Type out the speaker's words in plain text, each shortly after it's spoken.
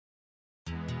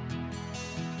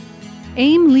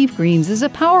AIM Leaf Greens is a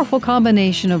powerful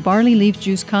combination of barley leaf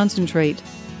juice concentrate,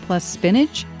 plus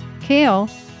spinach, kale,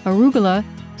 arugula,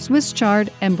 Swiss chard,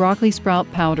 and broccoli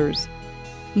sprout powders.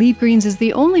 LeafGreens is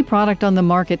the only product on the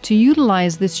market to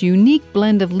utilize this unique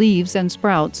blend of leaves and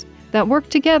sprouts that work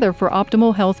together for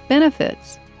optimal health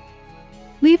benefits.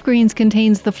 LeafGreens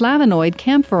contains the flavonoid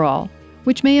camphorol,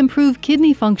 which may improve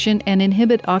kidney function and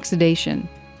inhibit oxidation.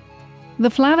 The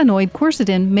flavonoid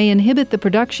quercetin may inhibit the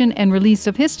production and release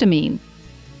of histamine.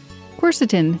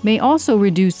 Quercetin may also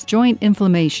reduce joint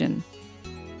inflammation.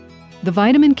 The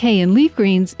vitamin K in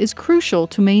LeafGreens is crucial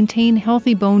to maintain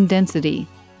healthy bone density.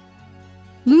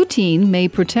 Lutein may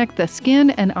protect the skin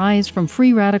and eyes from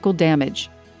free radical damage.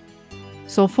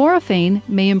 Sulforaphane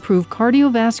may improve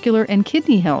cardiovascular and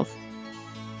kidney health.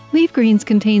 LeafGreens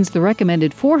contains the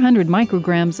recommended 400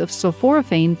 micrograms of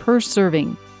sulforaphane per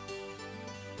serving.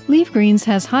 LeafGreens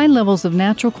has high levels of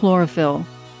natural chlorophyll,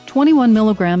 21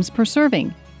 milligrams per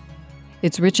serving.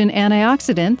 It's rich in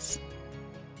antioxidants.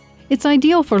 It's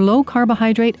ideal for low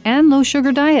carbohydrate and low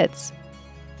sugar diets.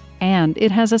 And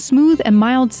it has a smooth and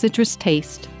mild citrus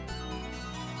taste.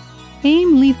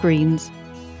 AIM LeafGreens,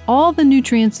 all the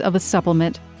nutrients of a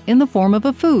supplement in the form of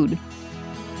a food.